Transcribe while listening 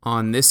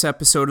On this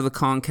episode of the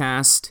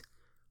Concast,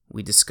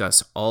 we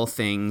discuss all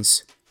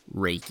things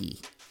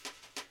Reiki.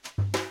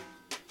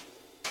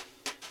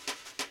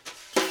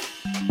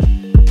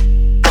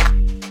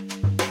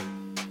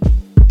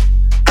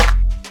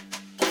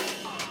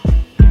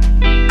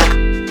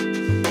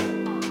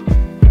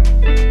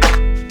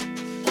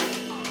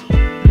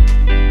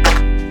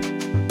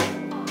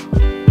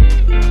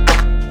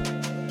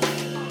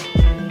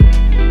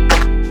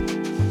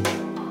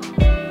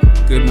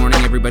 Good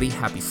morning, everybody.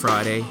 Happy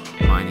Friday.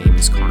 My name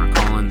is Connor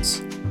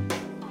Collins.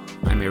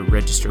 I'm a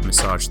registered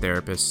massage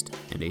therapist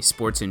and a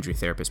sports injury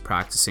therapist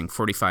practicing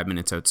 45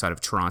 minutes outside of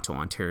Toronto,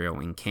 Ontario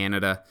in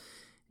Canada.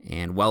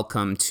 And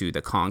welcome to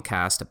the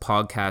Concast, a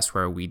podcast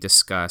where we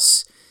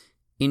discuss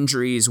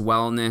injuries,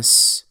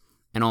 wellness,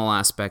 and all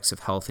aspects of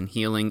health and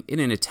healing in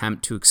an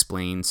attempt to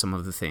explain some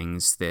of the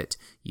things that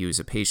you as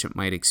a patient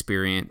might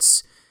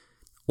experience,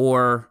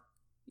 or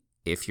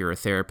if you're a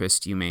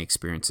therapist, you may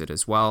experience it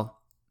as well.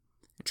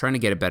 Trying to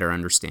get a better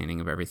understanding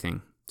of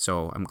everything.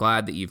 So I'm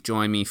glad that you've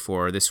joined me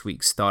for this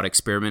week's Thought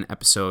Experiment,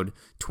 episode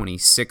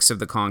 26 of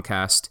the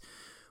Concast,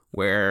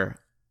 where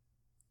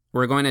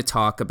we're going to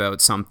talk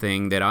about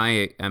something that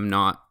I am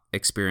not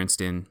experienced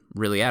in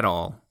really at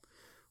all,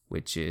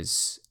 which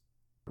is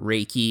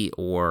Reiki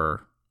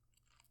or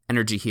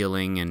energy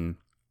healing. And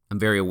I'm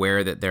very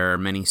aware that there are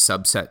many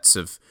subsets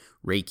of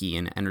Reiki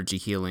and energy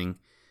healing.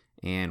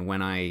 And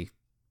when I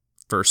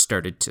first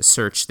started to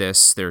search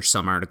this, there are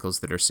some articles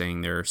that are saying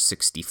there are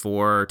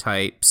 64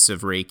 types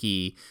of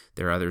Reiki.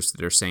 There are others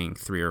that are saying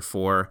 3 or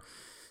 4.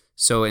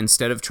 So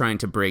instead of trying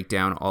to break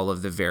down all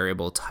of the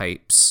variable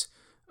types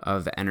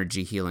of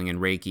energy healing and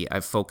Reiki,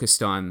 I've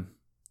focused on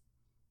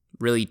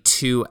really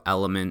 2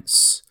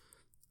 elements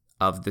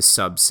of the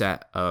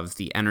subset of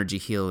the energy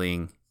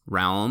healing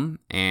realm.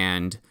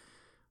 And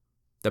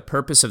the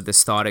purpose of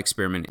this thought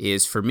experiment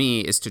is, for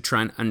me, is to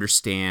try and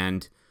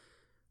understand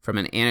from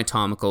an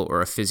anatomical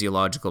or a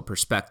physiological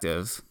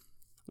perspective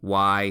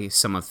why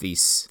some of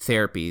these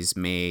therapies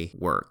may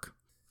work.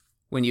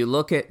 When you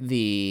look at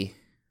the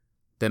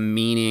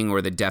meaning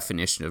or the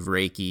definition of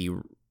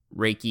Reiki,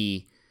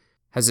 Reiki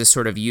has this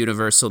sort of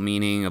universal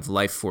meaning of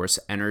life force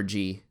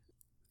energy,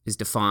 is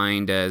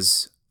defined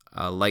as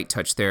a light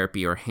touch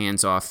therapy or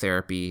hands-off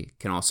therapy,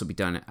 can also be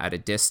done at a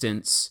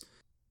distance.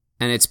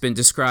 And it's been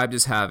described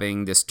as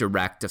having this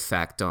direct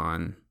effect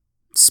on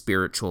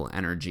spiritual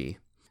energy.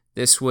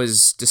 This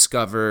was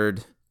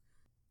discovered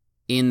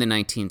in the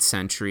 19th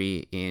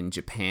century in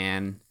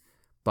Japan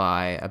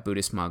by a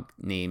Buddhist monk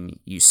named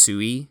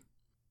Usui,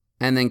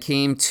 and then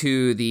came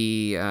to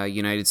the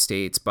United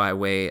States by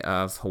way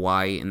of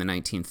Hawaii in the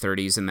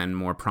 1930s, and then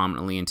more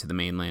prominently into the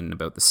mainland in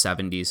about the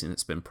 70s, and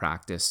it's been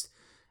practiced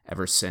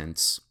ever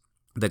since.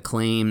 The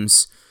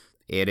claims: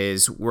 it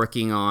is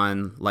working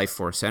on life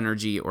force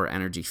energy or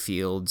energy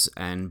fields,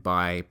 and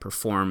by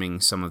performing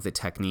some of the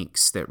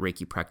techniques that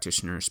Reiki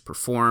practitioners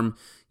perform,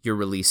 you're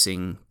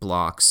releasing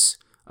blocks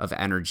of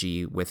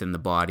energy within the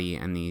body,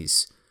 and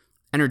these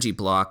energy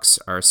blocks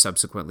are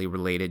subsequently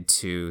related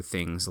to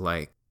things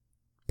like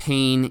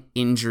pain,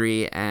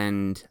 injury,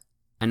 and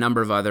a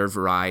number of other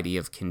variety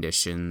of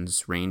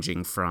conditions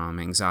ranging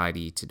from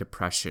anxiety to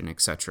depression,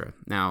 etc.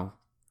 Now,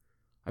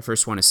 I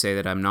first want to say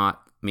that I'm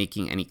not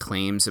making any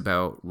claims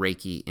about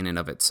Reiki in and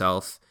of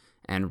itself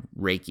and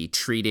Reiki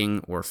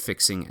treating or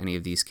fixing any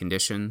of these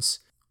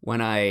conditions.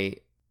 When I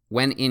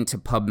went into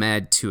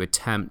PubMed to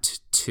attempt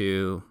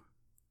to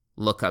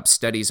look up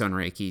studies on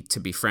Reiki,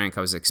 to be frank,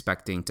 I was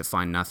expecting to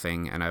find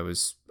nothing, and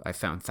I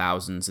found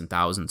thousands and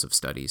thousands of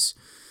studies.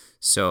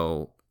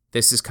 So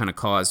this has kind of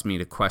caused me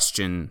to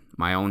question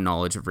my own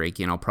knowledge of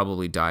Reiki, and I'll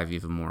probably dive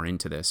even more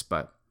into this.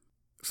 But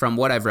from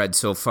what I've read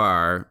so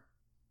far,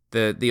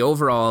 the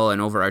overall and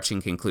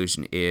overarching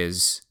conclusion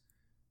is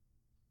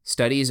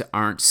studies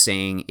aren't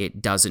saying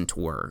it doesn't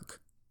work.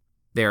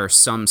 There are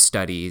some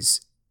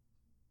studies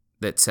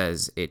that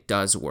says it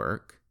does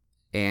work,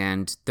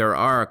 and there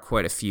are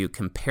quite a few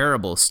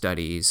comparable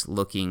studies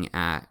looking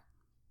at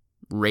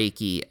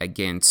Reiki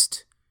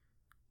against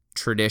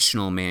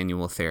traditional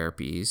manual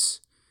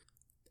therapies,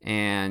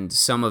 and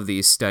some of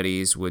these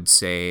studies would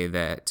say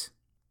that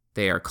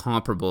they are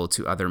comparable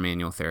to other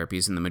manual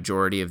therapies, and the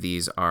majority of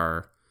these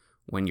are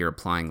when you're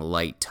applying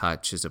light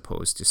touch as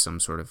opposed to some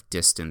sort of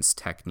distance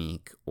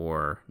technique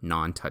or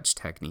non-touch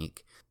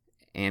technique.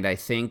 And I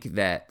think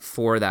that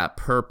for that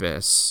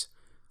purpose,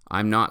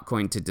 I'm not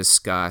going to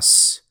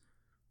discuss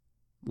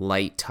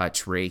light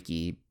touch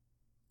Reiki,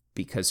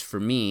 because for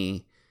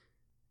me,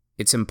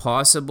 it's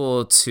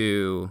impossible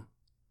to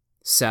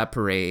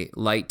separate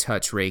light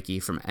touch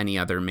Reiki from any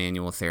other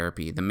manual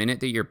therapy. The minute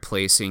that you're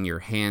placing your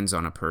hands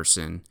on a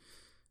person,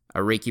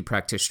 a Reiki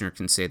practitioner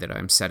can say that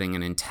I'm setting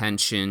an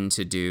intention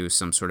to do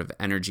some sort of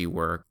energy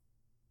work.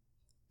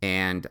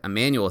 And a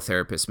manual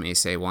therapist may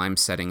say, well, I'm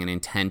setting an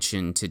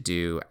intention to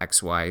do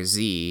X, Y,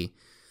 Z.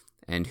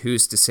 And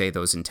who's to say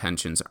those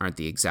intentions aren't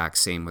the exact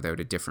same without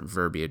a different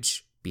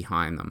verbiage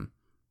behind them?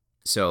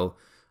 So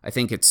I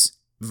think it's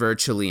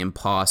virtually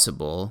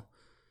impossible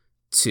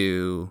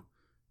to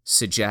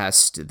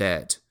suggest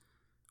that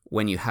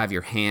when you have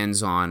your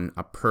hands on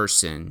a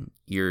person,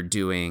 you're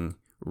doing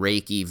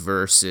Reiki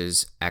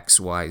versus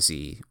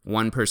XYZ.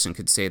 One person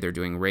could say they're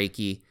doing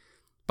Reiki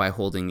by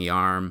holding the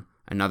arm.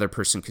 Another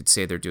person could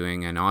say they're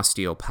doing an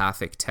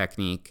osteopathic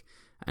technique.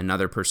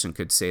 Another person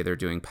could say they're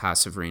doing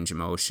passive range of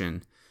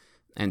motion.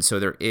 And so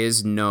there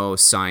is no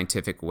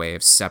scientific way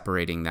of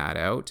separating that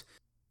out.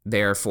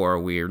 Therefore,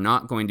 we're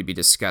not going to be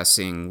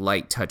discussing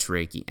light touch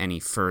Reiki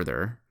any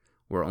further.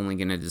 We're only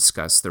going to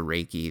discuss the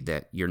Reiki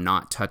that you're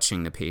not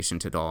touching the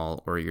patient at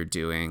all, or you're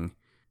doing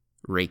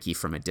Reiki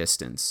from a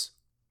distance.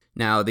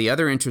 Now, the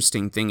other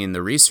interesting thing in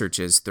the research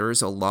is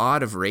there's a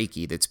lot of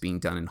Reiki that's being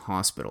done in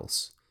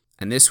hospitals.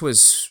 And this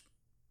was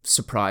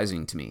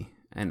surprising to me.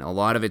 And a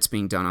lot of it's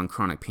being done on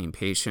chronic pain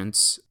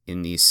patients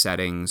in these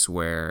settings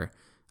where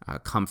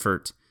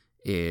comfort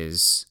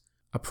is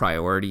a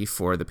priority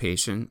for the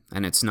patient.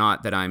 And it's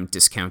not that I'm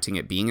discounting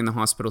it being in the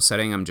hospital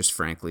setting. I'm just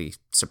frankly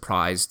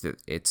surprised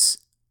that it's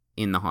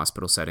in the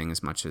hospital setting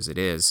as much as it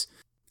is.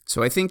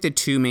 So I think the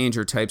two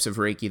major types of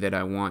Reiki that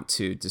I want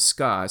to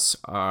discuss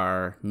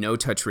are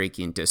no-touch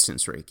Reiki and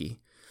distance Reiki.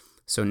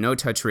 So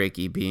no-touch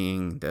Reiki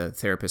being the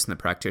therapist and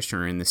the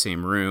practitioner in the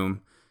same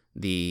room.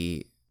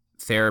 The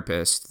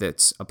therapist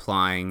that's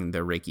applying the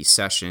Reiki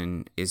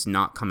session is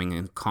not coming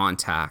in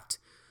contact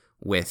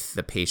with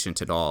the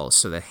patient at all.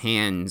 So the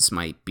hands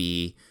might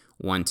be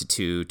 1 to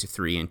 2 to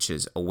 3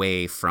 inches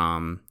away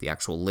from the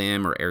actual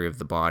limb or area of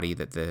the body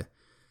that the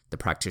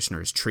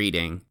practitioner is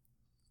treating,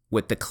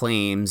 with the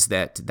claims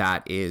that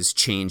that is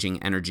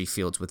changing energy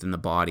fields within the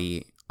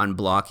body,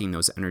 unblocking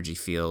those energy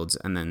fields,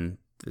 and then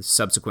the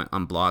subsequent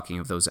unblocking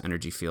of those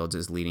energy fields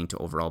is leading to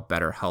overall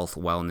better health,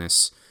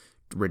 wellness,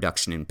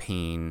 reduction in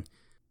pain,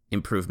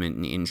 improvement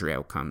in injury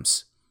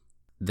outcomes.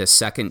 The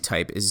second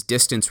type is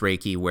distance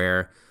Reiki,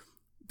 where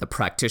the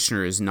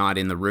practitioner is not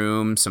in the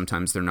room.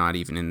 Sometimes they're not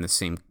even in the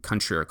same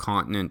country or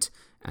continent,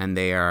 and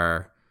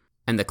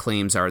the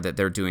claims are that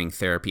they're doing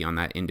therapy on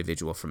that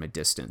individual from a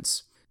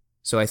distance.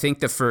 So I think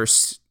the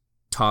first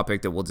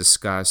topic that we'll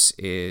discuss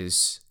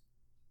is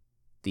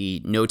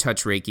the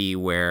no-touch Reiki,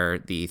 where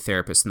the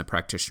therapist and the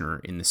practitioner are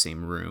in the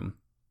same room.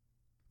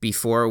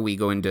 Before we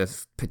go into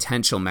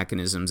potential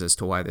mechanisms as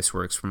to why this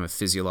works from a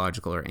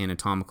physiological or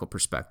anatomical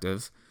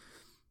perspective,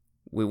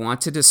 we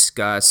want to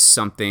discuss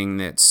something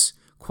that's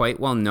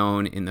quite well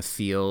known in the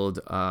field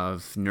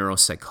of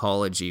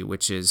neuropsychology,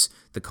 which is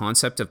the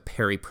concept of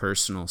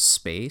peripersonal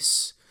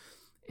space.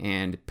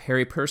 And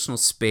peripersonal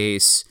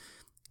space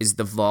is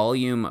the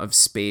volume of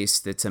space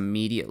that's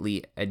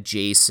immediately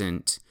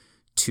adjacent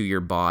to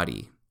your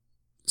body.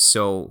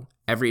 So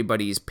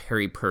everybody's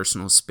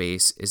peripersonal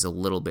space is a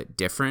little bit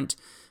different,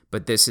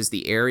 but this is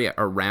the area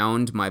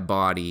around my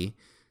body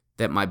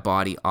that my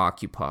body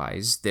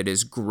occupies that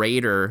is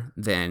greater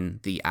than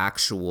the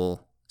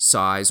actual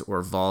size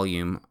or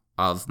volume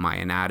of my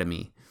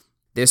anatomy.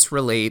 This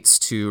relates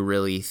to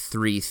really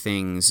three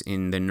things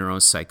in the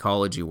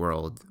neuropsychology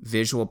world: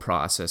 visual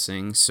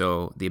processing,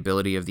 so the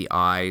ability of the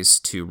eyes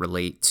to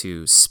relate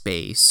to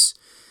space.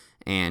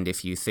 And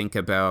if you think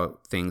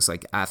about things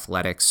like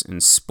athletics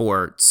and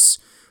sports,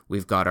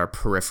 we've got our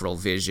peripheral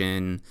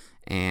vision,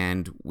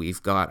 and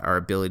we've got our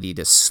ability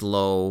to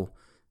slow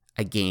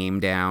a game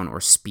down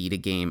or speed a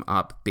game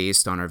up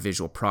based on our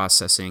visual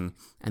processing.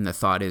 And the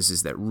thought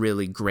is that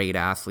really great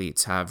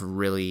athletes have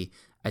really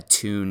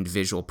attuned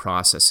visual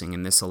processing,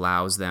 and this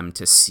allows them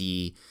to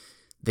see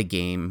the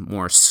game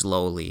more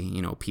slowly.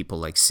 You know, people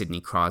like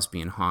Sidney Crosby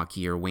in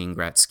hockey or Wayne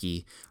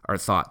Gretzky are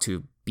thought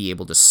to be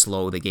able to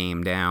slow the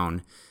game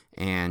down.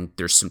 And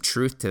there's some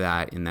truth to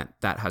that, in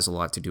that has a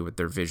lot to do with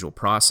their visual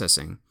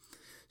processing.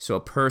 So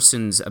a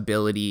person's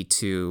ability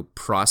to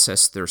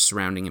process their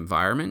surrounding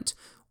environment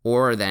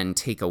or then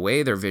take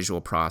away their visual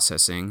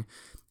processing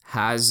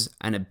has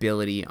an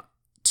ability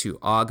to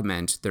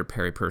augment their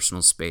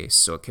peripersonal space.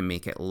 So it can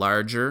make it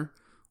larger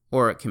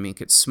or it can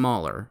make it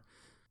smaller.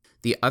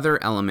 The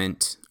other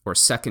element, or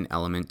second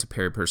element to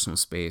peripersonal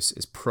space,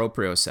 is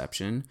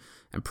proprioception.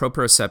 And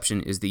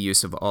proprioception is the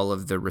use of all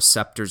of the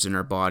receptors in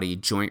our body,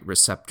 joint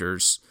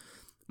receptors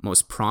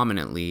most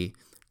prominently,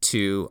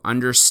 to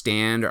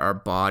understand our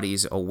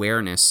body's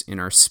awareness in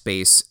our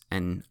space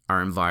and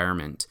our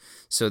environment.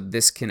 So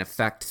this can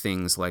affect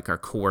things like our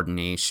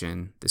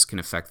coordination. This can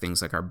affect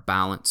things like our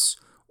balance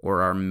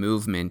or our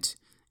movement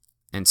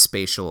and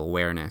spatial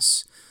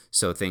awareness.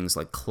 So things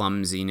like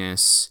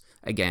clumsiness,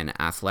 again,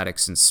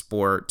 athletics and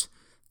sport,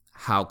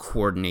 how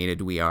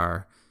coordinated we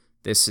are.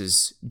 This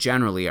is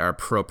generally our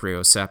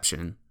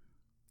proprioception.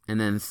 And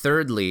then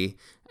thirdly,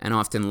 and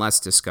often less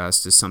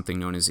discussed, is something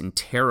known as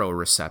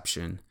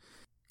interoception.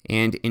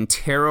 And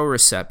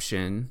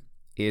interoception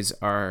is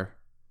our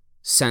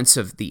sense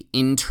of the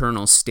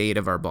internal state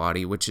of our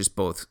body, which is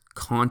both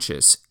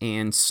conscious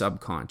and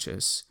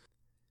subconscious.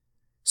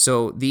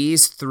 So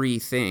these three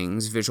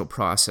things, visual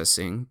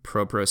processing,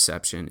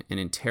 proprioception, and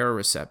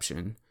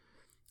interoception,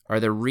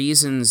 are the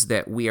reasons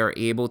that we are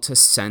able to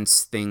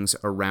sense things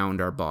around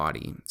our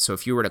body. So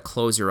if you were to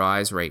close your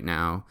eyes right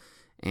now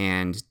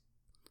and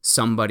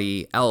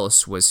somebody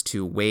else was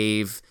to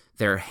wave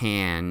their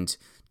hand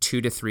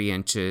 2 to 3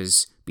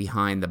 inches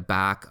behind the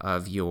back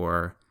of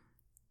your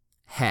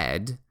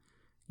head,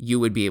 you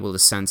would be able to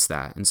sense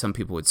that. And some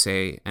people would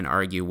say and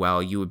argue,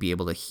 well, you would be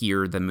able to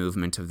hear the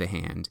movement of the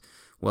hand.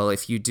 Well,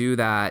 if you do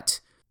that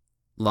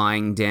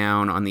lying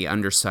down on the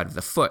underside of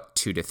the foot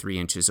 2 to 3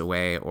 inches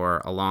away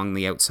or along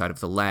the outside of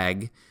the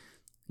leg,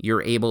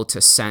 you're able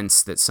to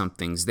sense that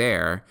something's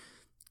there.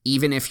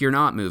 Even if you're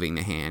not moving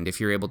the hand, if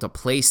you're able to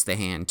place the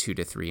hand 2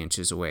 to 3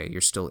 inches away,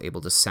 you're still able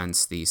to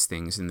sense these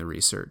things in the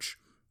research.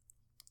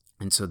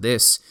 And so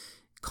this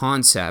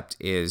concept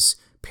is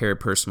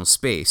peripersonal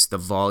space, the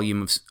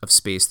volume of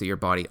space that your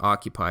body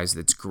occupies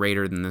that's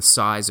greater than the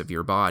size of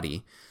your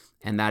body.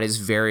 And that is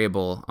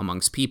variable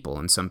amongst people.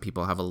 And some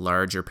people have a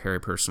larger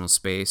peripersonal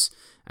space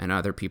and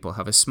other people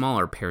have a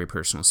smaller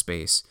peripersonal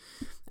space.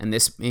 And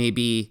this may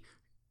be,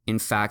 in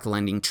fact,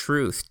 lending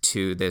truth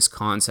to this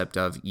concept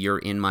of you're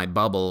in my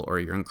bubble or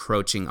you're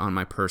encroaching on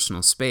my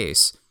personal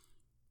space.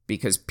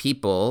 Because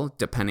people,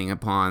 depending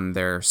upon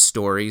their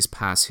stories,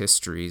 past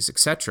histories,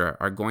 etc.,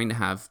 are going to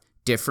have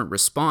different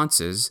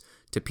responses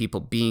to people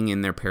being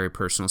in their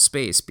peripersonal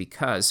space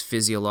because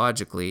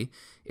physiologically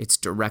it's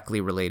directly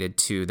related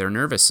to their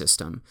nervous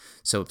system.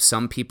 So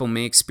some people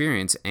may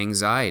experience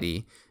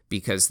anxiety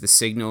because the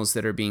signals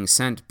that are being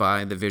sent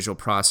by the visual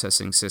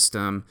processing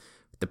system,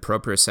 the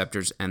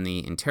proprioceptors and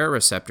the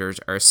interoceptors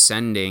are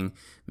sending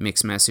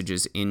mixed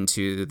messages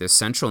into the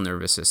central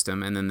nervous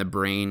system, and then the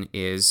brain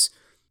is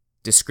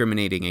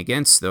discriminating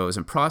against those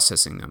and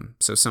processing them.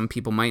 So some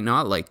people might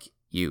not like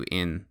you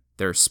in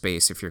their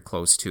space if you're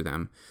close to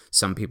them.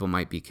 Some people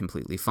might be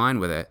completely fine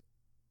with it.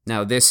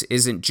 Now, this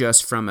isn't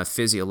just from a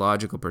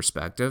physiological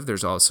perspective.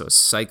 There's also a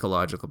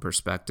psychological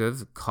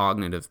perspective,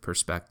 cognitive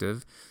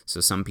perspective.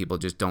 So some people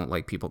just don't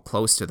like people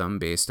close to them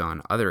based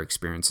on other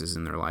experiences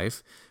in their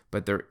life.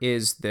 But there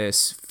is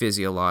this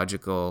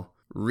physiological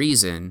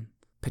reason,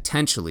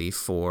 potentially,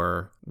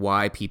 for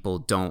why people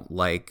don't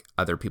like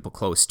other people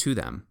close to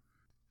them.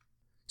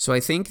 So I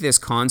think this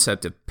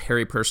concept of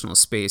peripersonal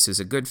space is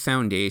a good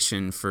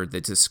foundation for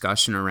the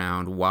discussion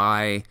around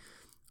why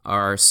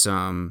are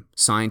some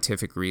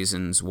scientific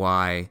reasons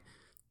why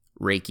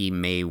Reiki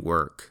may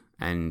work.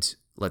 And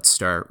let's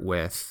start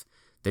with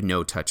the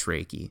no-touch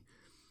Reiki.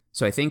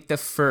 So I think the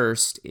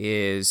first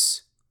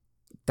is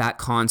that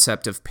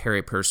concept of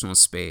peripersonal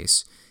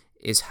space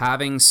is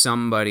having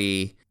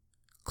somebody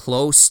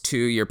close to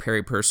your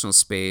peripersonal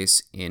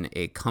space in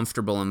a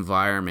comfortable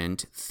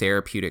environment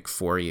therapeutic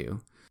for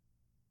you.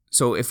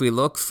 So if we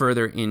look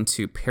further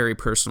into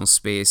peripersonal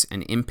space,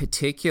 and in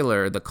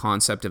particular the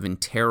concept of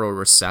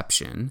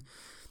interoreception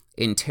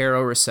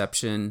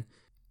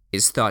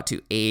is thought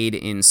to aid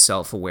in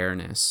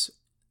self-awareness.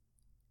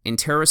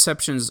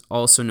 Interoreception is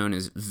also known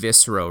as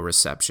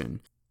visceroreception.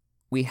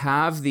 We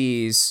have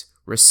these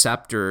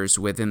receptors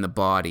within the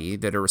body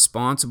that are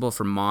responsible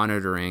for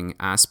monitoring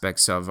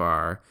aspects of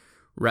our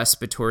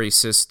respiratory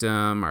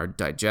system, our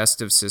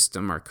digestive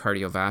system, our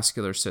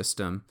cardiovascular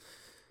system.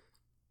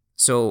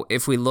 So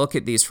if we look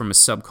at these from a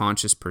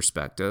subconscious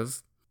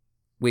perspective,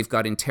 we've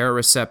got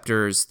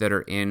interoreceptors that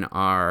are in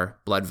our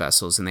blood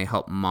vessels and they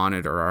help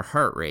monitor our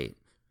heart rate.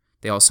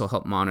 They also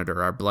help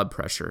monitor our blood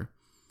pressure.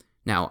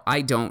 Now,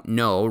 I don't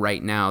know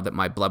right now that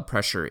my blood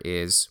pressure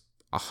is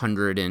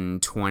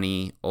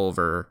 120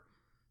 over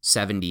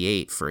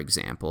 78, for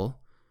example,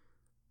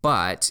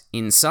 but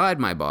inside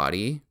my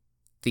body,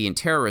 the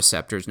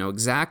interoreceptors know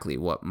exactly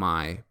what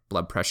my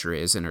blood pressure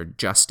is and are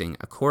adjusting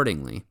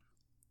accordingly.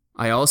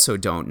 I also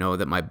don't know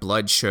that my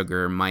blood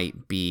sugar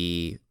might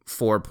be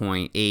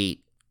 4.8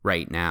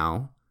 right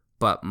now,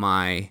 but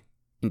my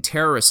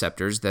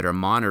interoreceptors that are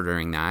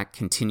monitoring that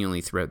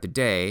continually throughout the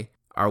day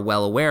are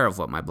well aware of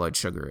what my blood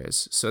sugar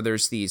is. So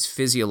there's these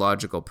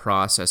physiological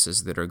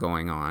processes that are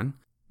going on.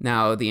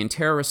 Now, the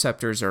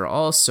interoreceptors are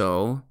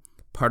also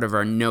part of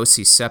our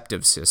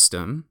nociceptive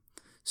system.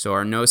 So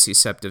our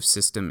nociceptive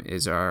system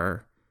is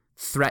our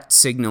threat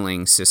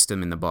signaling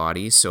system in the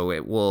body. So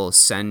it will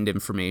send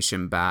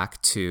information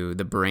back to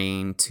the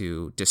brain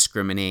to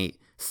discriminate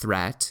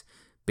threat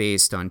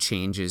based on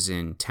changes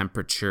in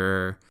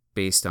temperature,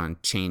 based on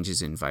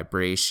changes in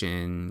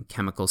vibration,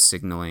 chemical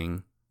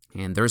signaling.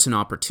 And there's an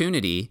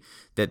opportunity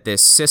that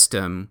this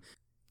system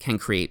can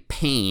create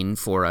pain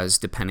for us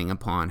depending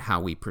upon how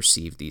we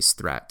perceive these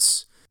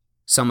threats.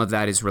 Some of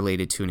that is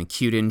related to an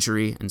acute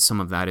injury, and some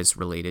of that is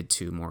related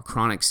to more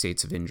chronic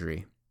states of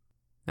injury.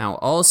 Now,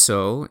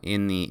 also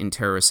in the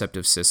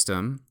interoreceptive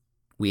system,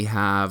 we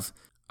have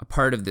a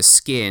part of the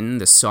skin,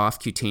 the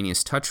soft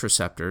cutaneous touch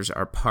receptors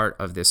are part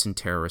of this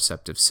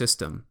interoreceptive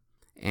system.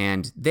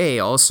 And they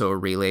also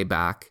relay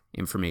back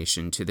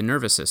information to the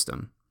nervous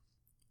system.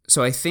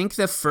 So I think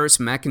the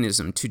first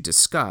mechanism to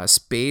discuss,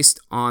 based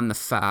on the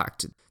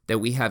fact that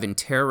we have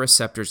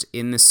interoreceptors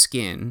in the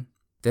skin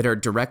that are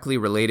directly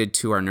related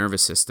to our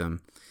nervous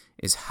system,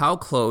 is how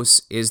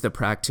close is the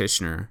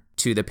practitioner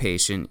to the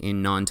patient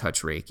in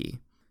non-touch Reiki?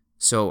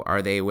 So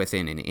are they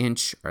within an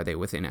inch? Are they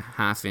within a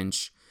half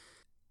inch?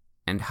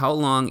 And how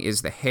long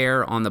is the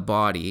hair on the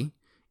body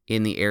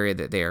in the area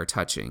that they are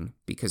touching?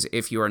 Because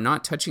if you are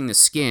not touching the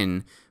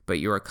skin, but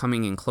you are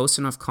coming in close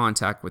enough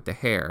contact with the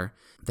hair,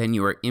 then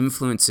you are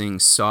influencing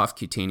soft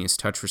cutaneous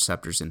touch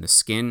receptors in the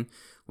skin,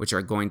 which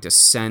are going to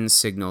send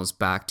signals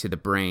back to the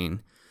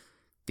brain.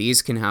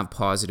 These can have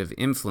positive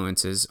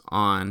influences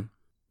on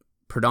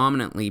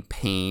predominantly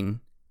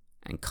pain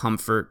and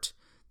comfort.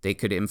 They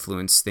could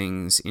influence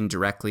things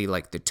indirectly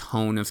like the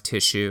tone of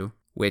tissue,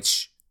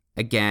 which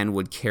again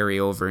would carry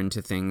over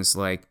into things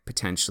like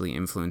potentially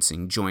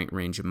influencing joint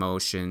range of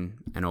motion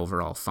and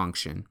overall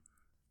function.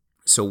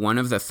 So one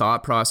of the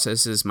thought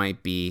processes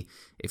might be,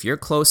 if you're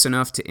close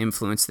enough to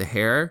influence the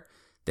hair,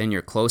 then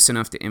you're close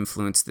enough to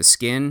influence the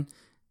skin.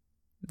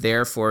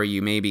 Therefore,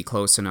 you may be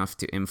close enough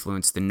to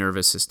influence the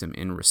nervous system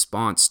in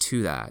response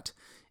to that,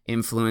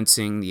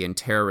 influencing the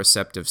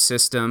interoceptive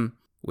system,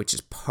 which is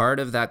part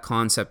of that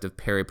concept of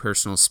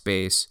peripersonal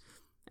space,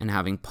 and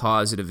having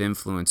positive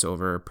influence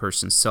over a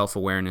person's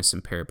self-awareness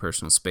in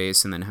peripersonal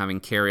space, and then having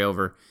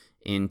carryover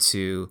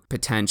into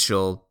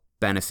potential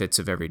benefits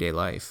of everyday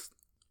life.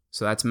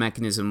 So that's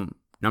mechanism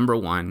number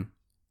 1,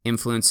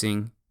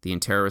 influencing the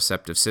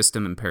interoceptive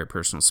system in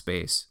peripersonal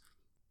space.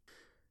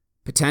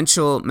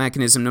 Potential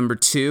mechanism number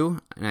 2,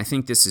 and I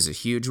think this is a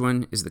huge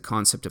one, is the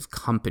concept of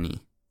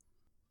company.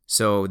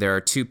 So there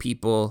are 2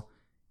 people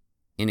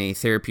in a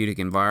therapeutic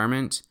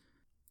environment,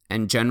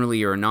 and generally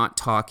you're not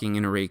talking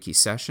in a Reiki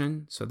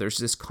session. So there's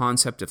this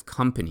concept of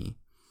company.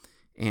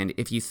 And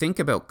if you think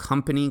about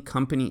company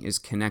is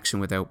connection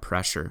without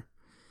pressure.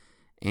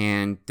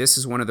 And this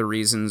is one of the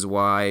reasons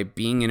why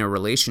being in a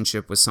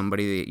relationship with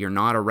somebody that you're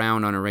not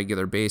around on a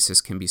regular basis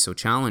can be so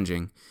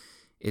challenging,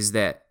 is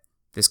that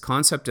this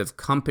concept of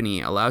company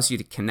allows you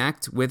to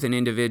connect with an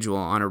individual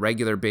on a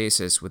regular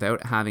basis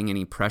without having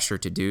any pressure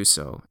to do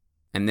so.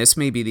 And this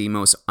may be the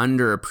most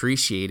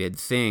underappreciated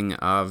thing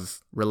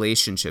of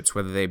relationships,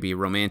 whether they be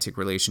romantic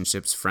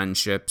relationships,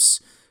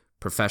 friendships,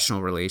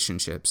 professional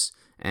relationships.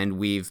 And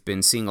we've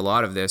been seeing a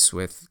lot of this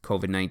with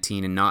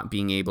COVID-19, and not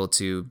being able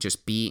to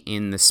just be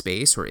in the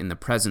space or in the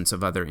presence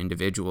of other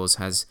individuals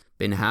has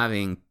been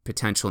having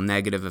potential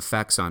negative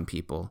effects on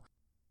people.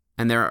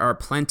 And there are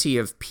plenty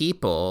of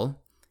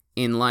people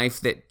in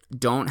life that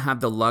don't have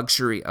the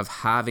luxury of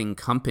having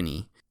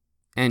company.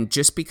 And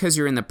just because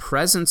you're in the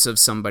presence of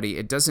somebody,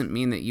 it doesn't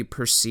mean that you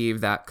perceive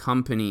that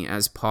company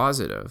as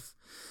positive.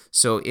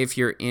 So if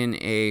you're in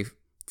a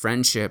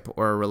friendship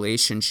or a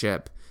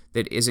relationship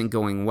that isn't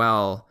going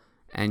well,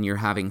 and you're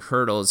having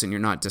hurdles and you're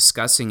not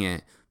discussing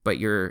it, but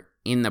you're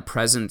in the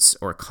presence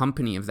or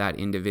company of that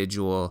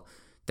individual,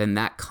 then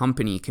that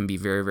company can be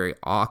very, very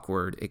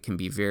awkward. It can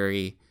be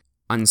very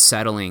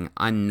unsettling,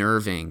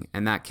 unnerving,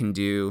 and that can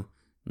do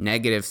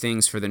negative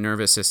things for the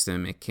nervous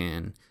system. It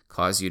can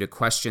cause you to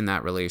question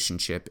that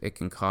relationship. It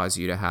can cause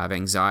you to have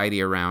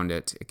anxiety around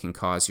it. It can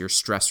cause your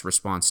stress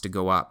response to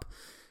go up.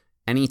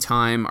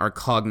 Anytime our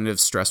cognitive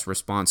stress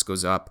response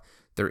goes up,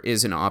 there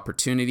is an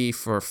opportunity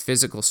for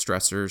physical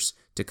stressors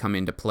to come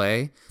into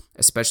play,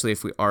 especially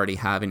if we already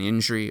have an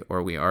injury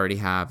or we already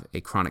have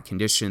a chronic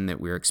condition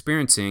that we're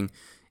experiencing.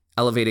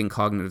 Elevating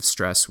cognitive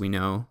stress, we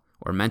know,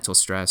 or mental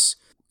stress,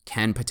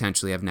 can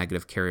potentially have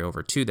negative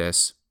carryover to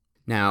this.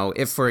 Now,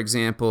 if, for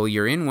example,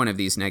 you're in one of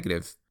these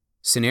negative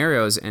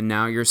scenarios and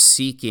now you're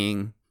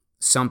seeking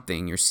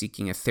something, you're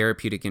seeking a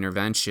therapeutic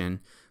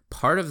intervention,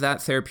 part of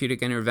that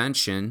therapeutic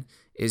intervention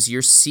is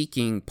you're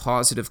seeking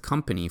positive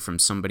company from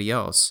somebody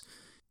else.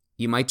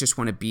 You might just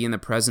want to be in the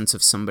presence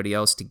of somebody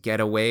else to get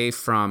away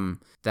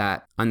from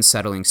that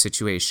unsettling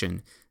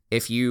situation.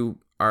 If you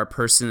are a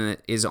person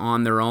that is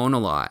on their own a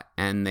lot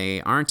and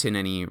they aren't in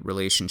any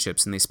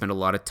relationships and they spend a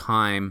lot of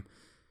time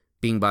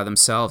being by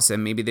themselves,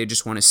 then maybe they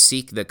just want to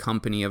seek the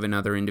company of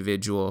another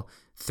individual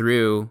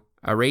through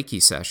a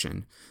Reiki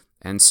session.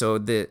 And so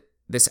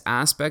this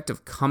aspect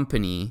of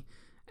company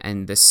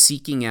and the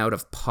seeking out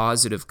of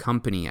positive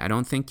company, I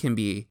don't think can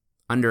be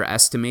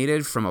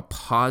underestimated from a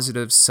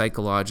positive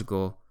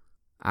psychological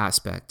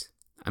aspect.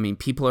 I mean,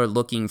 people are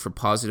looking for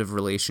positive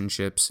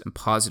relationships and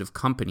positive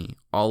company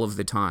all of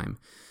the time.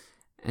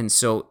 And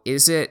so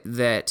is it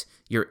that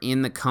you're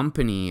in the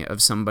company of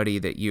somebody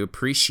that you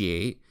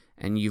appreciate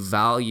and you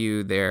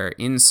value their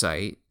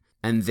insight,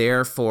 and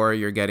therefore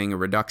you're getting a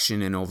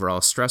reduction in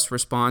overall stress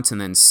response and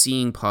then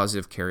seeing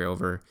positive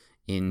carryover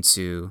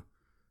into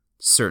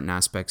certain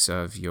aspects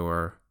of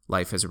your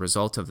life as a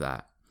result of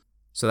that?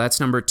 So that's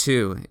number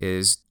 2,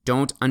 is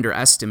don't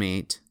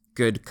underestimate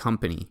good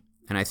company.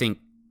 And I think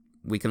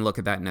we can look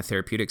at that in a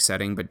therapeutic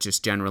setting, but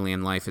just generally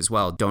in life as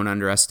well. Don't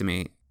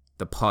underestimate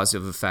the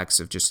positive effects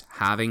of just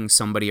having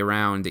somebody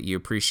around that you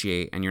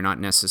appreciate and you're not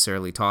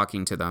necessarily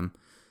talking to them.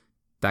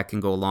 That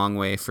can go a long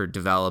way for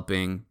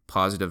developing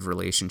positive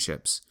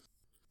relationships.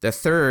 The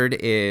third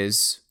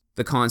is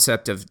the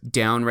concept of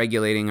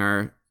down-regulating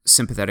our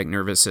sympathetic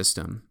nervous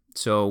system.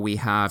 So we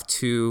have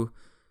 2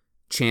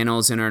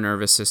 channels in our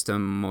nervous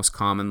system, most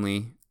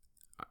commonly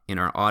in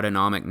our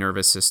autonomic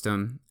nervous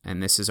system,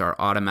 and this is our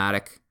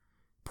automatic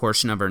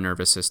portion of our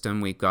nervous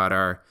system. We've got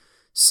our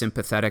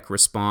sympathetic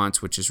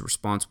response, which is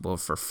responsible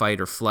for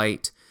fight or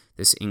flight.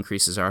 This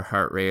increases our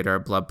heart rate, our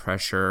blood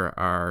pressure,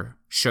 our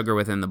sugar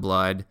within the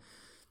blood,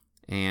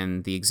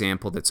 And the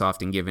example that's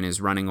often given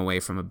is running away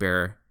from a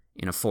bear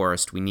in a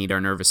forest. We need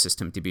our nervous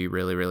system to be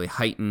really, really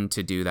heightened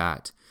to do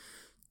that.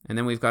 And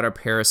then we've got our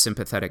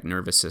parasympathetic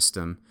nervous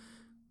system,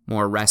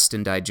 more rest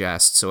and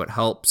digest. So it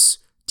helps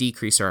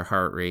decrease our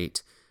heart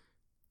rate,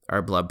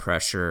 our blood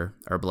pressure,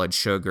 our blood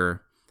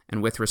sugar.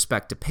 And with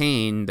respect to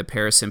pain, the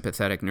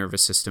parasympathetic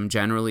nervous system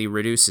generally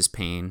reduces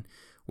pain,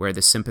 where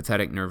the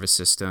sympathetic nervous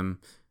system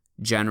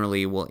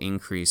generally will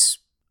increase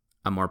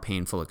a more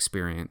painful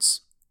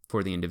experience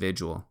for the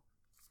individual.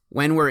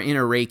 When we're in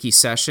a Reiki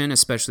session,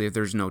 especially if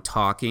there's no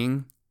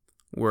talking,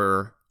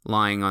 we're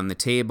lying on the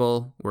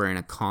table, we're in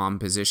a calm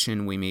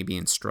position, we may be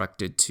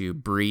instructed to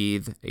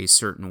breathe a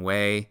certain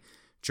way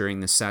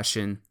during the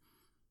session.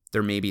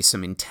 There may be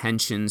some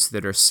intentions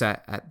that are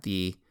set at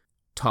the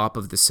top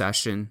of the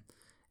session,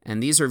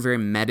 and these are very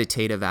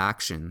meditative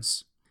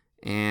actions.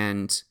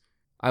 And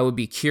I would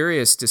be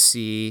curious to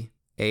see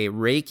a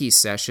Reiki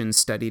session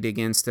studied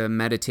against a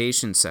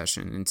meditation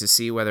session and to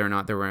see whether or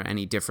not there were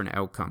any different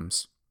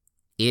outcomes.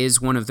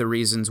 Is one of the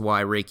reasons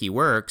why Reiki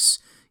works,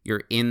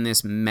 you're in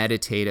this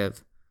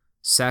meditative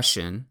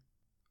session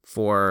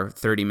for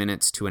 30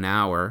 minutes to an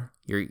hour.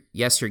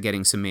 You're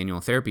getting some manual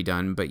therapy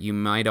done, but you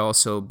might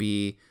also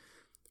be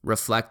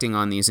reflecting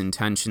on these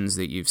intentions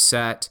that you've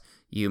set.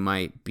 You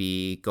might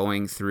be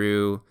going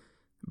through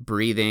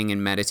breathing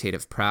and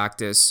meditative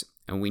practice.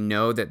 And we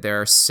know that there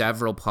are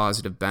several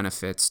positive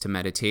benefits to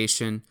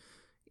meditation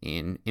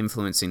in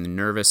influencing the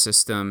nervous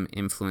system,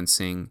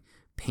 influencing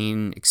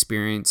pain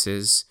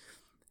experiences.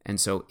 And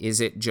so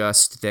is it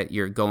just that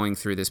you're going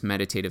through this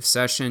meditative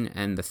session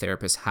and the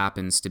therapist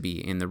happens to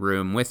be in the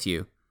room with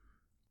you?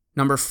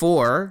 Number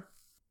 4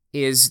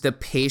 is the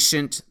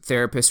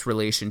patient-therapist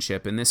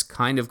relationship. And this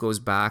kind of goes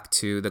back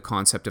to the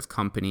concept of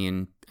company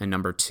in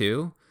number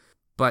 2.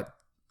 But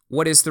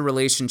what is the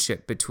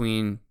relationship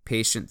between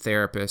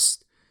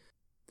patient-therapist?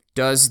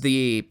 Does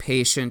the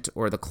patient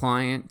or the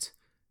client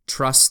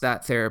trust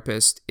that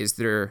therapist? Is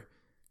there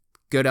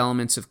good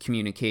elements of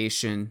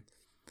communication?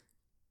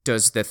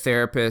 Does the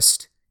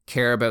therapist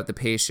care about the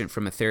patient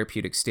from a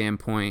therapeutic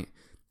standpoint?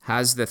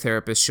 Has the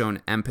therapist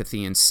shown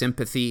empathy and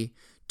sympathy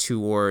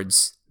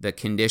towards the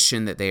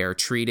condition that they are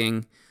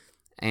treating?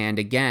 And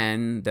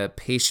again, the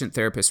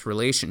patient-therapist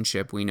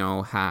relationship we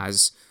know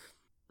has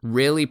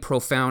really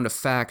profound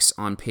effects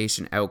on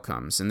patient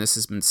outcomes. And this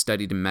has been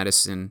studied in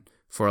medicine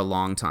for a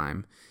long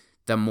time.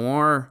 The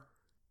more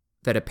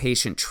that a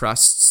patient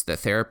trusts the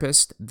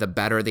therapist, the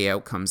better the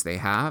outcomes they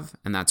have,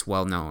 and that's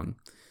well known.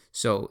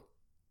 So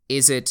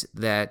is it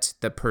that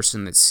the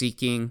person that's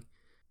seeking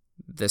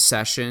the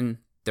session,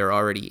 they're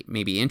already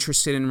maybe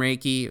interested in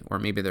Reiki, or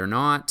maybe they're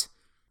not,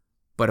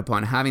 but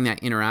upon having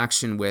that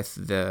interaction with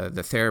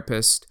the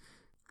therapist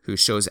who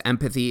shows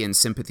empathy and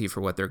sympathy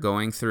for what they're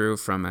going through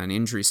from an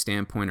injury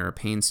standpoint or a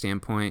pain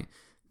standpoint,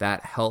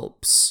 that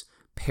helps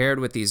paired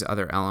with these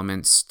other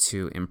elements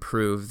to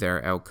improve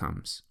their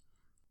outcomes.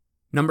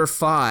 Number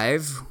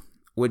 5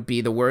 would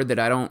be the word that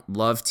I don't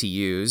love to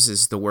use,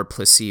 is the word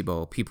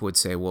placebo. People would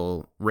say,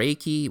 well,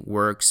 Reiki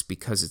works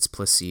because it's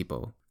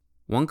placebo.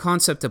 One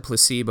concept of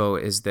placebo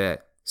is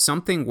that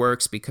something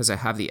works because I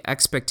have the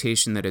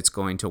expectation that it's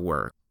going to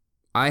work.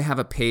 I have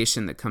a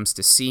patient that comes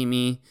to see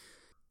me.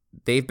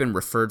 They've been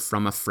referred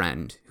from a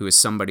friend who is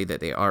somebody that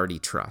they already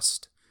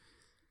trust.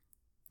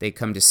 They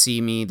come to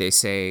see me. They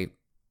say,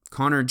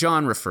 Connor,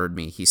 John referred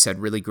me. He said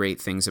really great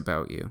things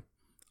about you.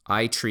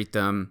 I treat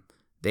them.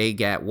 They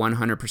get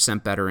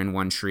 100% better in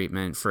one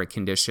treatment for a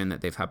condition that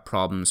they've had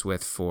problems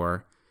with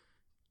for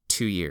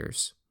 2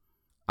 years.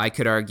 I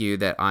could argue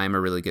that I'm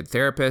a really good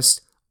therapist.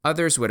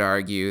 Others would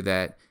argue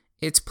that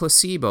it's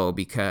placebo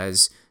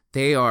because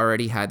they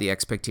already had the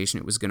expectation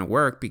it was going to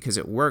work because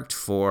it worked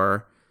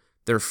for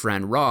their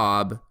friend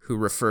Rob, who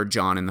referred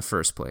John in the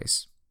first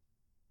place.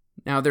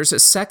 Now, there's a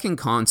second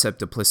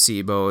concept of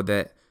placebo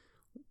that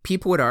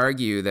people would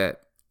argue that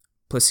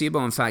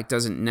placebo, in fact,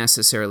 doesn't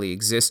necessarily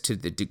exist to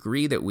the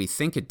degree that we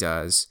think it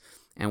does.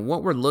 And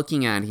what we're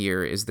looking at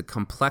here is the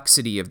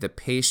complexity of the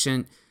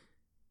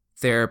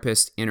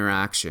patient-therapist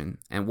interaction.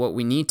 And what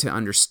we need to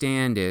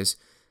understand is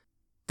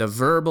the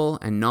verbal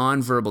and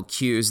nonverbal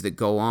cues that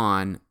go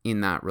on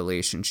in that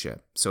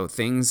relationship. So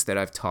things that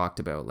I've talked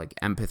about, like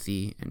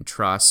empathy and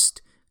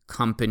trust,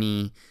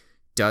 company,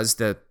 does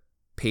the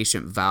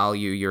patient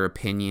value your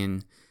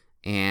opinion?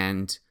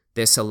 And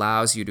this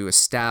allows you to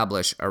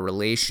establish a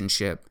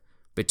relationship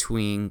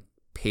between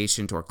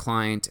patient or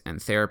client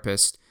and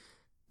therapist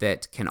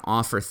that can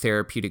offer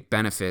therapeutic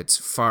benefits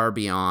far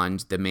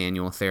beyond the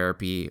manual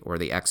therapy or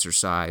the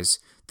exercise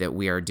that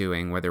we are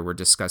doing, whether we're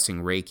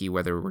discussing Reiki,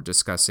 whether we're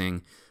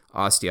discussing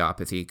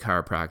osteopathy,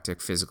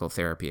 chiropractic, physical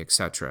therapy,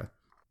 etc.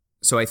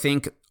 So I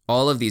think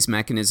all of these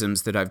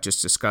mechanisms that I've just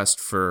discussed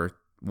for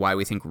why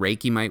we think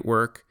Reiki might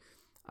work,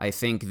 I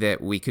think that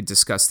we could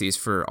discuss these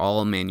for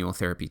all manual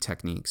therapy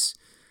techniques.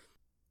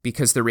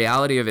 Because the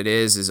reality of it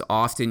is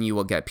often you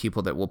will get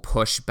people that will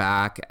push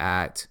back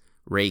at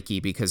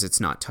Reiki because it's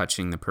not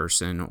touching the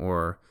person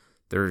or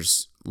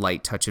there's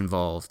light touch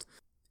involved.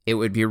 It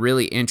would be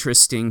really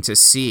interesting to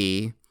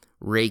see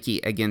Reiki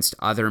against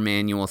other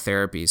manual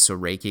therapies. So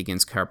Reiki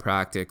against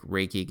chiropractic,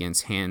 Reiki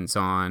against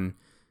hands-on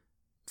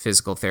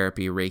physical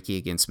therapy, Reiki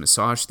against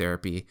massage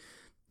therapy.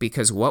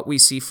 Because what we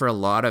see for a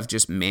lot of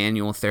just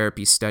manual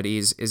therapy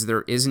studies is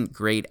there isn't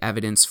great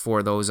evidence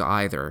for those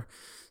either.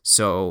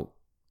 So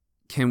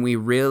can we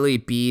really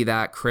be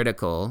that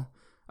critical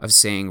of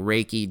saying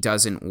Reiki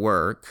doesn't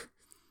work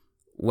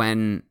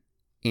when,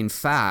 in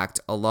fact,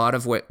 a lot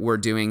of what we're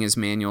doing as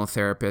manual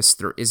therapists,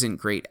 there isn't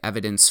great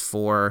evidence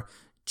for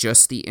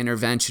just the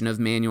intervention of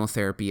manual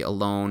therapy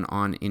alone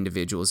on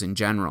individuals in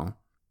general?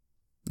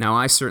 Now,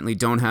 I certainly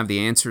don't have the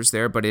answers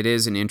there, but it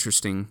is an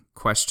interesting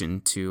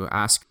question to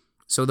ask.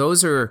 So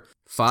those are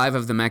 5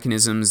 of the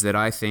mechanisms that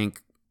I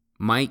think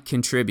might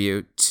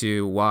contribute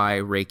to why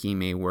Reiki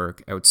may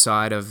work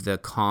outside of the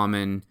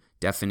common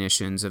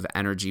definitions of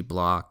energy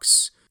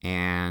blocks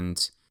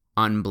and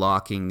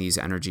unblocking these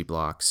energy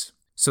blocks.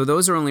 So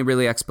those are only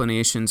really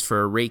explanations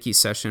for a Reiki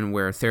session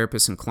where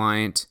therapist and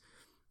client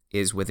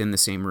is within the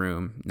same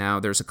room. Now,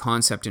 there's a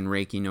concept in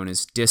Reiki known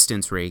as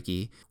distance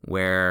Reiki,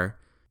 where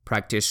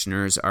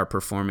practitioners are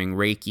performing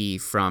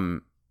Reiki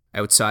from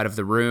outside of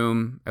the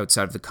room,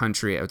 outside of the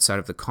country, outside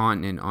of the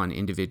continent on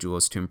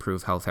individuals to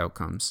improve health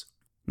outcomes.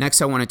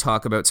 Next, I want to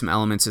talk about some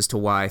elements as to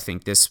why I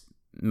think this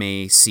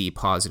may see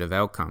positive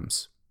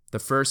outcomes. The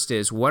first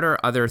is, what are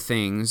other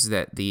things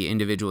that the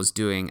individual is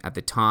doing at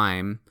the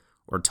time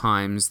or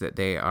times that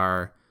they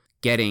are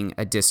getting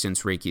a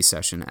distance Reiki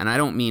session? And I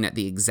don't mean at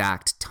the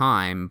exact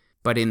time,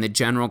 but in the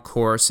general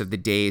course of the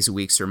days,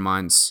 weeks, or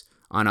months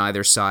on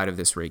either side of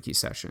this Reiki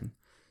session.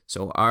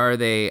 So are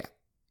they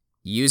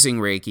using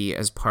Reiki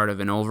as part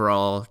of an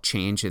overall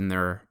change in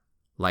their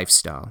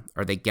lifestyle?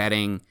 Are they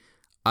getting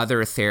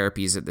other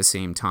therapies at the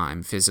same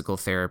time? Physical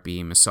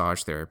therapy,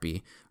 massage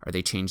therapy? Are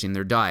they changing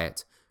their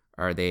diet?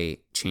 Are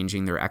they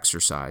changing their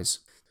exercise?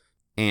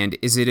 And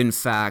is it in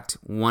fact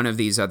one of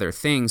these other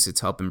things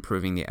that's helped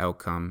improving the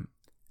outcome?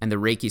 And the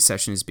Reiki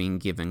session is being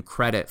given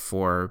credit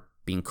for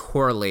being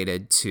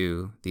correlated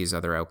to these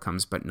other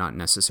outcomes, but not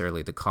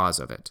necessarily the cause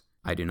of it.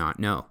 I do not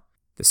know.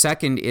 The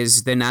second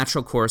is the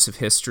natural course of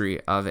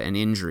history of an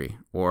injury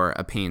or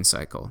a pain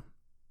cycle.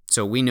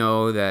 So we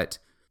know that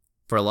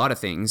for a lot of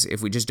things,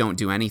 if we just don't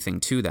do anything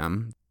to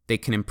them, they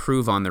can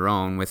improve on their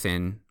own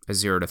within a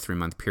 0 to 3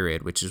 month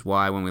period, which is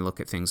why when we look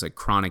at things like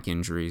chronic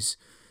injuries,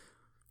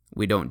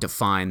 we don't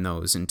define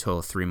those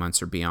until 3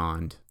 months or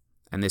beyond.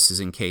 And this is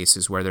in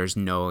cases where there's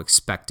no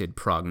expected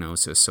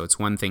prognosis. So it's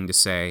one thing to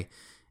say,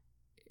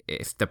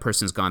 if the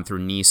person's gone through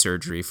knee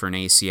surgery for an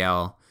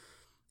ACL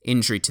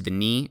injury to the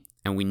knee,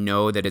 and we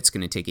know that it's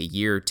going to take a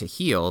year to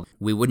heal,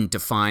 we wouldn't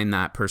define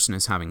that person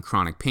as having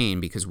chronic pain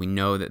because we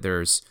know that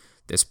there's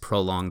this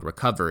prolonged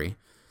recovery.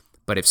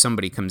 But if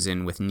somebody comes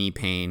in with knee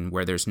pain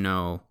where there's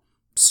no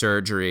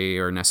surgery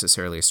or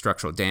necessarily a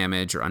structural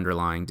damage or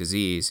underlying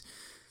disease,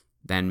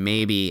 then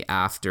maybe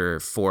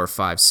after 4,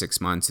 5, 6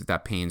 months, if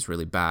that pain's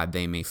really bad,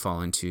 they may fall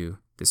into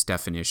this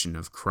definition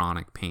of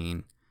chronic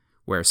pain,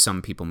 where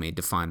some people may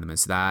define them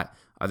as that.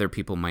 Other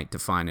people might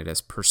define it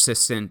as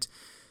persistent.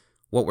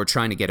 What we're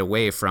trying to get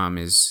away from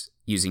is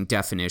using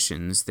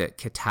definitions that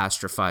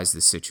catastrophize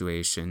the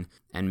situation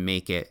and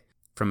make it,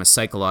 from a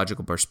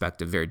psychological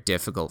perspective, very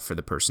difficult for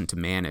the person to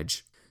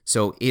manage.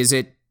 So is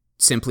it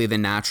simply the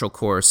natural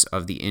course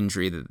of the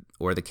injury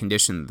or the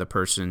condition that the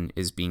person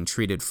is being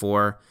treated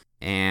for,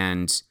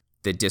 and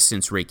the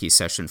distance Reiki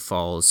session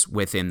falls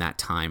within that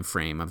time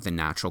frame of the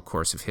natural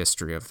course of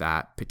history of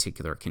that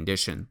particular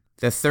condition?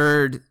 The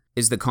third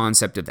is the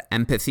concept of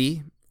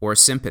empathy or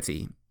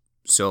sympathy.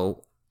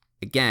 So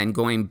again,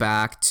 going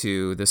back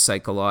to the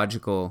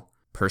psychological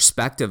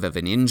perspective of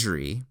an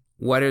injury,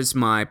 what does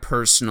my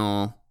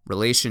personal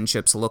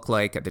relationships look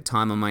like at the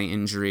time of my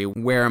injury?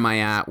 Where am I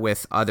at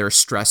with other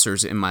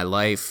stressors in my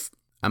life?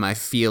 Am I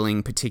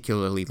feeling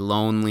particularly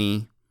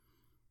lonely?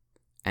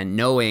 And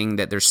knowing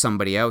that there's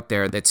somebody out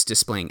there that's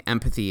displaying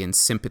empathy and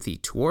sympathy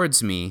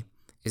towards me,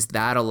 is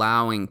that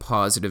allowing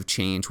positive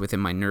change within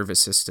my nervous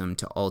system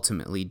to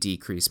ultimately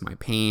decrease my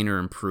pain or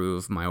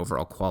improve my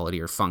overall quality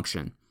or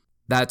function?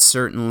 That's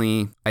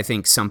certainly, I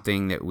think,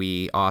 something that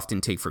we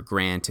often take for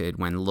granted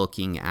when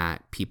looking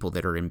at people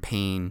that are in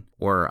pain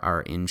or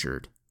are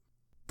injured.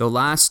 The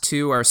last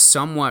two are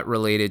somewhat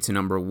related to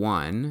number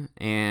one,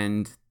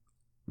 and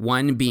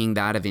one being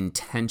that of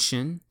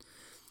intention.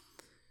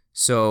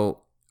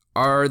 So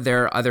are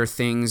there other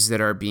things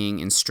that are being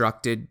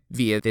instructed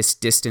via this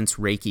distance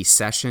Reiki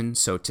session?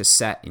 So to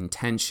set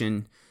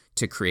intention,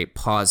 to create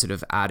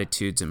positive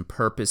attitudes and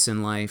purpose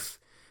in life.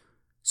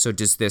 So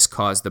does this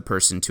cause the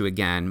person to,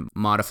 again,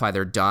 modify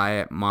their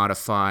diet,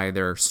 modify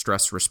their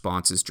stress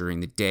responses during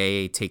the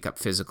day, take up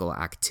physical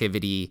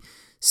activity,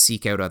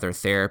 seek out other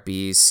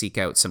therapies, seek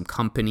out some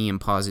company and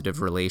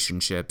positive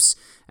relationships,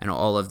 and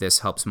all of this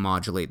helps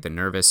modulate the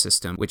nervous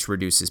system, which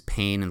reduces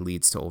pain and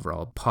leads to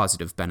overall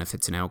positive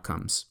benefits and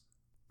outcomes.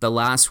 The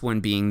last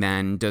one being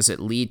then, does it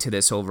lead to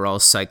this overall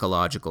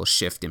psychological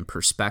shift in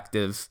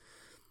perspective?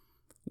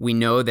 We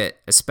know that,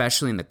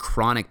 especially in the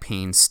chronic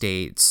pain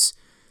states,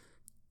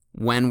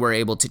 when we're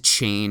able to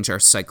change our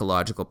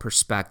psychological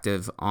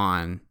perspective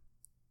on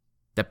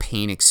the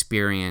pain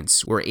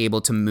experience, we're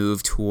able to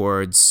move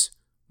towards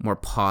more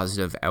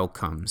positive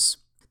outcomes.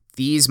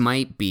 These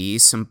might be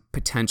some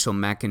potential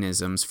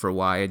mechanisms for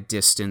why a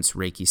distance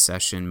Reiki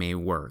session may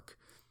work.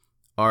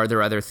 Are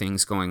there other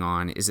things going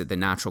on? Is it the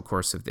natural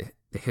course of the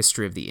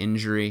history of the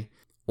injury?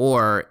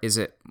 Or is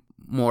it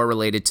more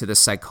related to the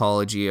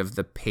psychology of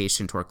the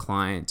patient or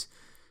client?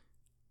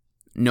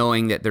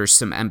 Knowing that there's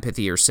some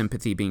empathy or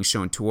sympathy being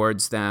shown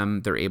towards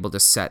them, they're able to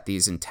set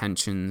these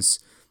intentions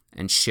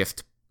and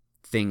shift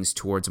things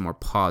towards a more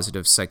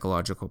positive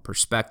psychological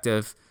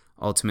perspective,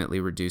 ultimately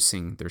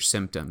reducing their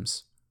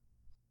symptoms.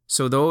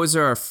 So those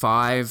are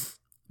 5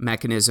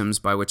 mechanisms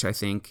by which I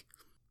think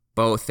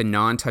both the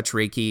non-touch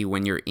Reiki,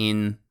 when you're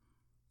in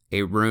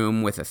a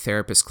room with a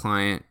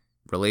therapist-client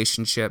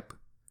relationship,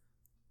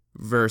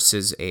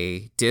 versus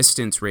a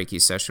distance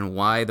Reiki session,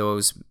 why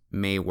those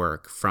may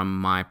work from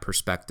my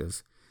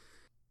perspective.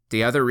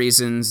 The other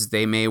reasons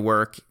they may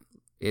work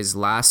is,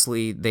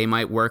 lastly, they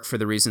might work for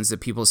the reasons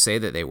that people say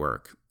that they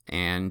work.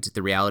 And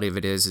the reality of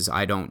it is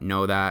I don't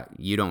know that,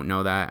 you don't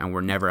know that, and we're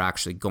never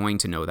actually going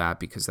to know that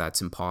because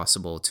that's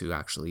impossible to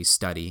actually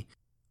study.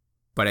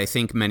 But I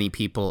think many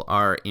people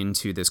are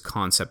into this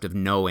concept of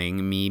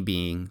knowing, me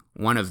being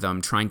one of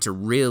them, trying to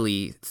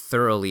really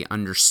thoroughly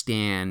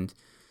understand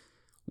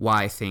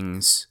why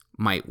things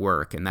might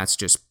work. And that's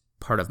just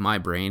part of my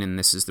brain. And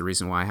this is the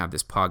reason why I have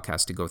this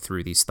podcast, to go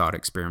through these thought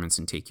experiments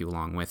and take you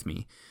along with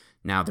me.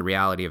 Now, the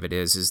reality of it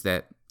is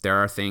that there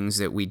are things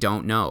that we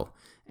don't know.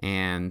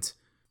 And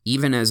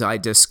even as I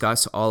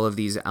discuss all of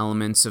these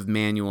elements of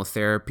manual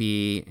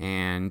therapy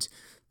and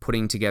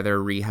putting together a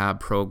rehab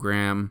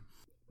program,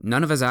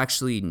 none of us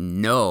actually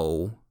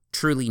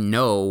truly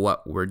know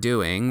what we're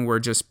doing. We're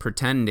just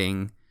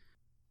pretending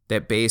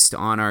that based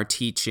on our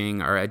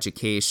teaching, our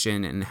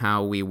education, and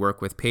how we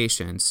work with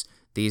patients,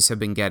 these have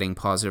been getting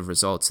positive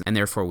results, and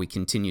therefore we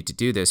continue to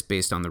do this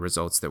based on the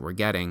results that we're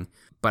getting.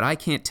 But I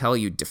can't tell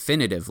you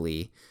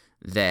definitively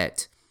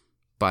that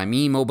by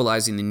me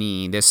mobilizing the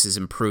knee, this is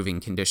improving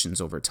conditions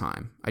over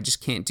time. I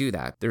just can't do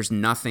that. There's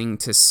nothing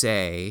to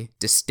say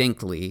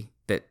distinctly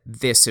that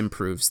this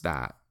improves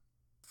that.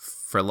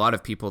 For a lot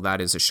of people, that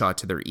is a shot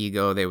to their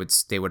ego. They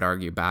would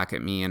argue back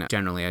at me, and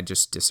generally I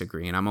just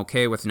disagree. And I'm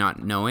okay with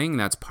not knowing.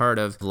 That's part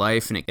of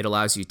life, and it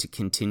allows you to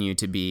continue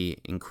to be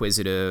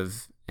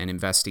inquisitive and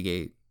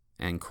investigate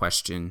and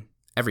question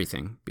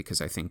everything,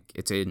 because I think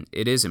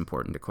it is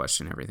important to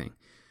question everything.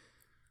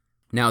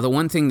 Now, the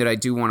one thing that I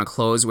do want to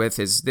close with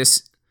is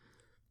this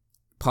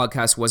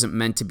podcast wasn't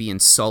meant to be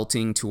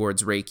insulting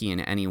towards Reiki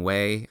in any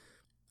way.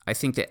 I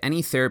think that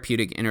any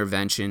therapeutic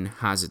intervention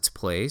has its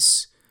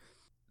place.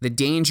 The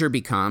danger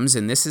becomes,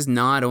 and this is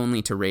not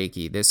only to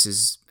Reiki, this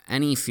is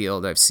any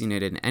field, I've seen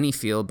it in any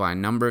field by a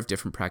number of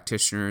different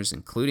practitioners,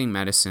 including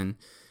medicine,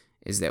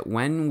 is that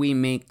when we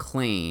make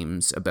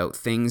claims about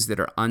things that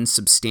are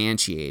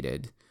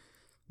unsubstantiated,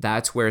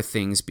 that's where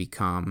things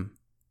become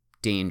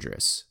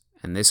dangerous.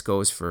 And this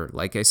goes for,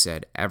 like I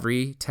said,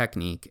 every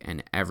technique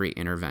and every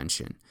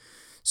intervention.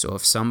 So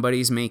if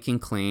somebody's making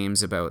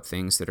claims about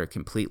things that are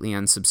completely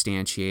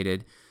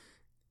unsubstantiated,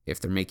 if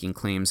they're making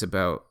claims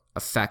about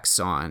effects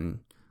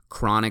on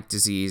chronic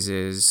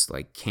diseases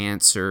like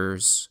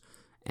cancers,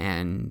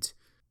 and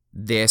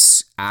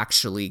this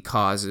actually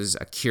causes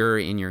a cure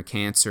in your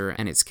cancer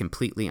and it's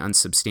completely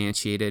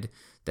unsubstantiated,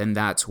 then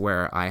that's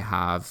where I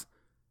have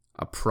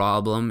a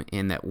problem,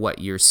 in that what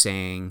you're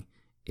saying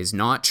is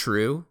not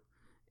true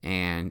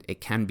and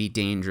it can be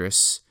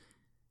dangerous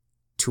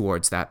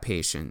towards that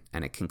patient,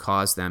 and it can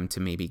cause them to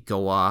maybe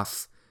go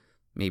off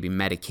maybe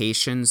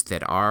medications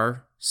that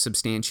are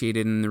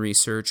substantiated in the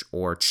research,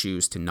 or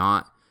choose to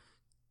not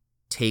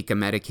take a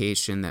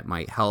medication that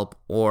might help,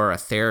 or a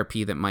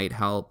therapy that might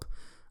help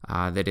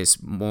that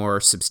is more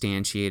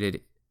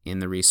substantiated in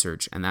the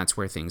research, and that's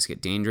where things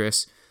get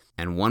dangerous.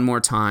 And one more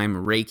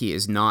time, Reiki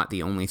is not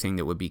the only thing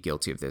that would be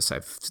guilty of this.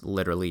 I've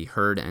literally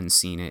heard and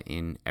seen it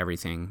in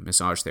everything: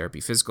 massage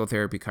therapy, physical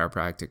therapy,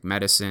 chiropractic,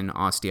 medicine,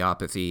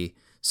 osteopathy,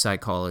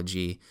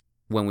 psychology.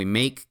 When we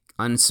make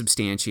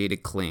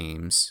unsubstantiated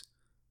claims,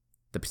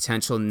 the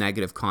potential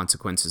negative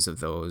consequences of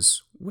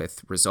those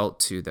with result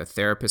to the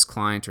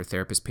therapist-client or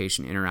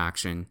therapist-patient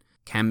interaction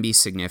can be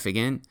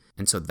significant.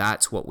 And so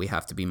that's what we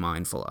have to be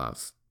mindful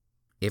of.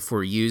 If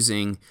we're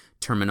using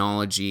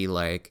terminology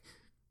like,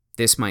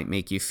 this might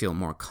make you feel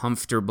more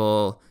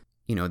comfortable,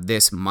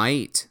 this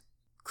might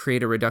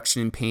create a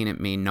reduction in pain,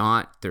 it may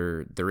not,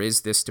 there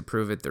is this to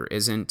prove it, there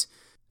isn't,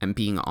 and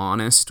being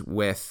honest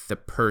with the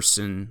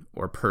person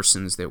or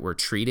persons that we're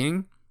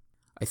treating,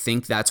 I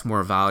think that's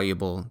more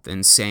valuable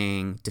than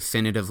saying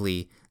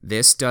definitively,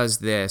 this does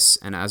this,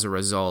 and as a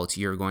result,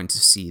 you're going to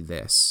see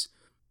this.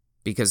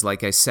 Because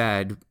like I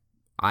said,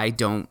 I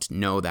don't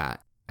know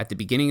that. At the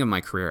beginning of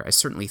my career, I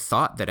certainly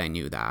thought that I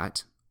knew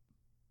that.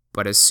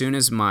 But as soon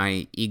as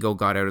my ego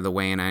got out of the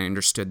way and I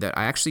understood that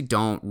I actually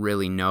don't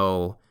really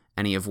know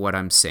any of what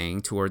I'm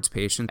saying towards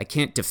patients, I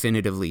can't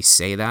definitively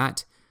say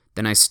that,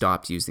 then I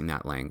stopped using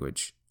that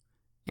language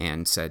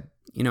and said,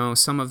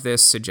 some of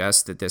this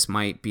suggests that this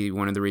might be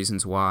one of the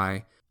reasons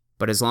why,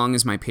 But as long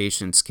as my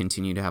patients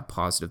continue to have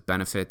positive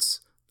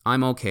benefits,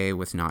 I'm okay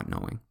with not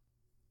knowing.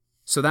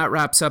 So that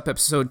wraps up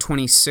episode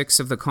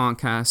 26 of the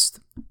Concast.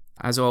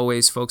 As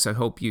always, folks, I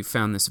hope you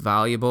found this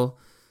valuable.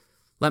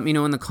 Let me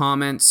know in the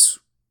comments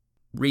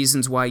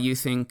reasons why you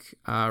think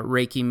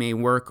Reiki may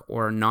work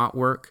or not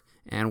work,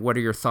 and what are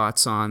your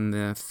thoughts on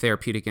the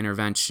therapeutic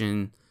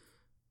intervention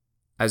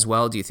as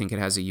well? Do you think it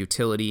has a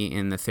utility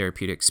in the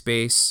therapeutic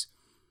space?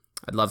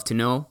 I'd love to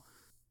know.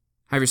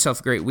 Have yourself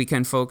a great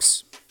weekend,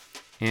 folks,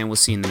 and we'll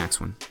see you in the next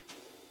one.